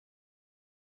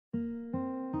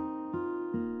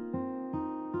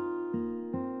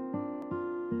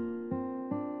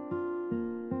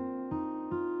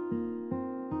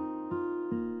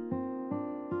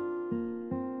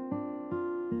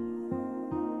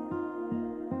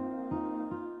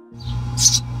Hi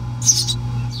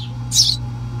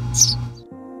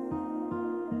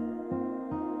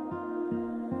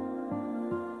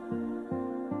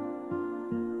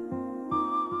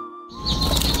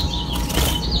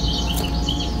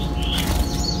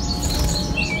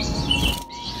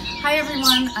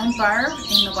everyone, I'm Barb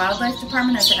in the Wildlife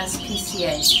Department at the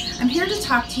SPCA. I'm here to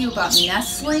talk to you about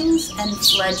nestlings and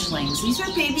fledglings. These are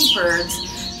baby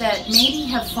birds that maybe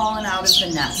have fallen out of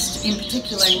the nest. In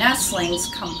particular, nestlings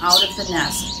come out of the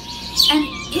nest. And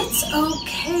it's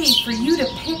okay for you to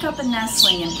pick up a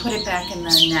nestling and put it back in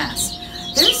the nest.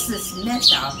 There's this myth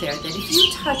out there that if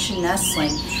you touch a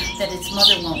nestling, that its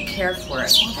mother won't care for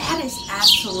it. Well, that is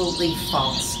absolutely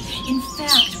false. In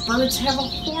fact, birds have a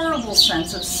horrible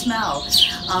sense of smell.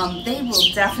 They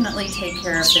will definitely take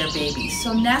care of their babies.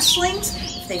 So nestlings,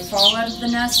 if they fall out of the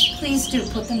nest, please do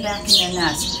put them back in their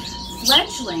nest.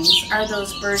 Fledglings are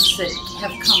those birds that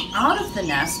have come out of the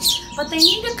nest, but they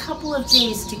need a couple of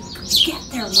days to get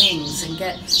their wings and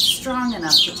get strong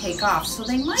enough to take off. So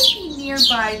they might be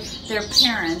nearby their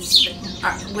parents,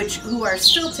 who are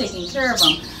still taking care of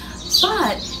them,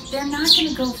 but they're not going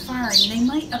to go far and they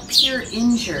might appear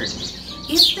injured.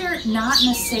 If they're not in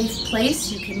a safe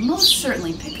place, you can most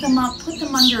certainly pick them up, put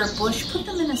them under a bush, put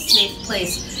them in a safe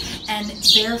place, and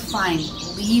they're fine.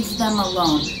 Leave them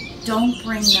alone. Don't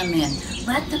bring them in.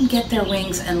 Let them get their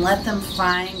wings and let them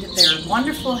find their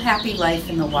wonderful, happy life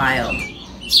in the wild.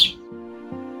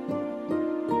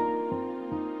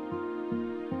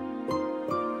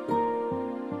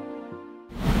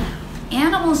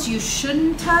 Animals you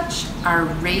shouldn't touch are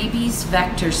rabies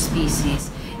vector species.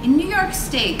 In New York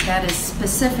State, that is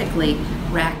specifically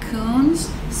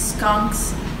raccoons,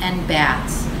 skunks, and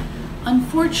bats.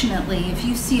 Unfortunately, if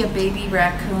you see a baby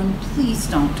raccoon, please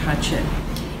don't touch it.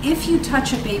 If you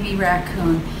touch a baby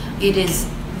raccoon, it is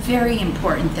very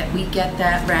important that we get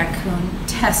that raccoon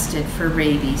tested for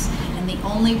rabies. And the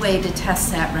only way to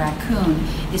test that raccoon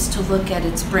is to look at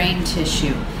its brain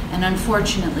tissue. And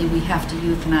unfortunately, we have to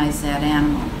euthanize that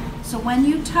animal. So when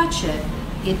you touch it,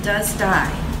 it does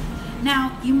die.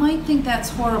 Now, you might think that's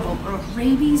horrible, but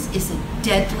rabies is a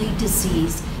deadly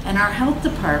disease, and our health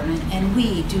department and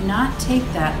we do not take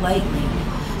that lightly.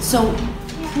 So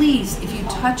please, if you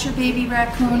touch a baby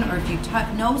raccoon, or if you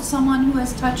know someone who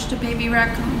has touched a baby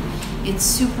raccoon, it's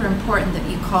super important that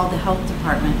you call the health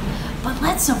department. But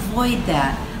let's avoid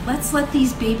that. Let's let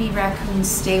these baby raccoons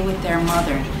stay with their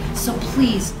mother. So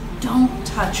please, don't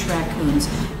touch raccoons,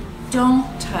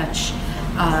 don't touch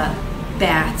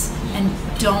bats, and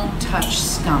don't touch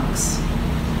skunks.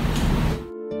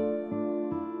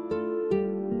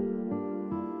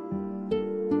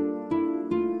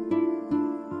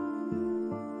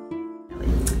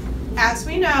 As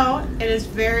we know, it is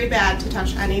very bad to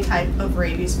touch any type of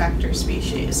rabies vector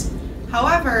species.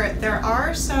 However, there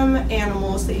are some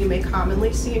animals that you may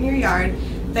commonly see in your yard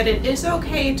that it is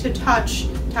okay to touch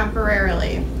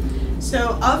temporarily.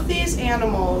 So of these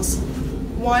animals,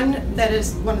 one that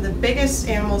is one of the biggest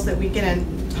animals that we get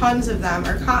in tons of them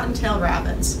are cottontail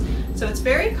rabbits. So it's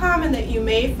very common that you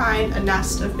may find a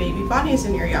nest of baby bunnies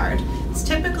in your yard. It's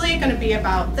typically going to be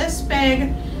about this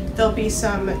big. There'll be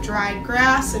some dried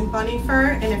grass and bunny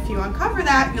fur, and if you uncover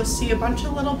that, you'll see a bunch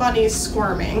of little bunnies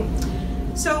squirming.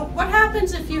 So what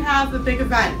happens if you have a big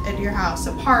event at your house,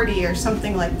 a party or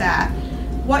something like that?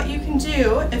 What you can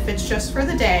do, if it's just for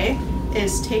the day,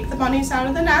 is take the bunnies out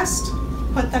of the nest,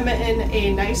 put them in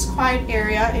a nice quiet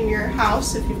area in your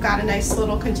house. If you've got a nice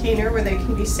little container where they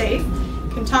can be safe,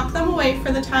 you can tuck them away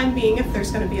for the time being if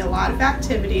there's going to be a lot of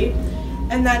activity,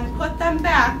 and then put them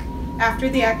back after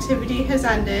the activity has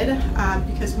ended,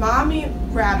 because mommy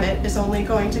rabbit is only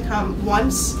going to come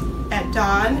once at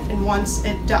dawn and once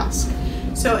at dusk.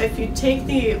 So if you take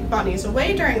the bunnies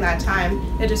away during that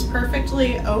time, it is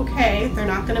perfectly okay. They're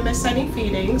not going to miss any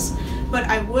feedings, but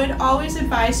I would always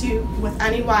advise you with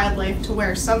any wildlife to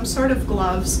wear some sort of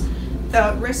gloves.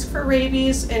 The risk for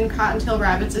rabies in cottontail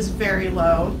rabbits is very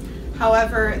low.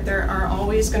 However, there are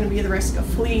always going to be the risk of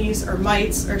fleas or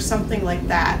mites or something like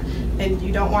that, and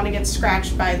you don't want to get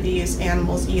scratched by these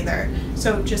animals either.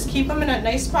 So just keep them in a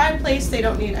nice quiet place. They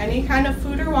don't need any kind of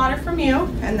food or water from you,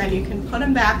 and then you can put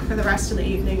them back for the rest of the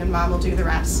evening and mom will do the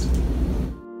rest.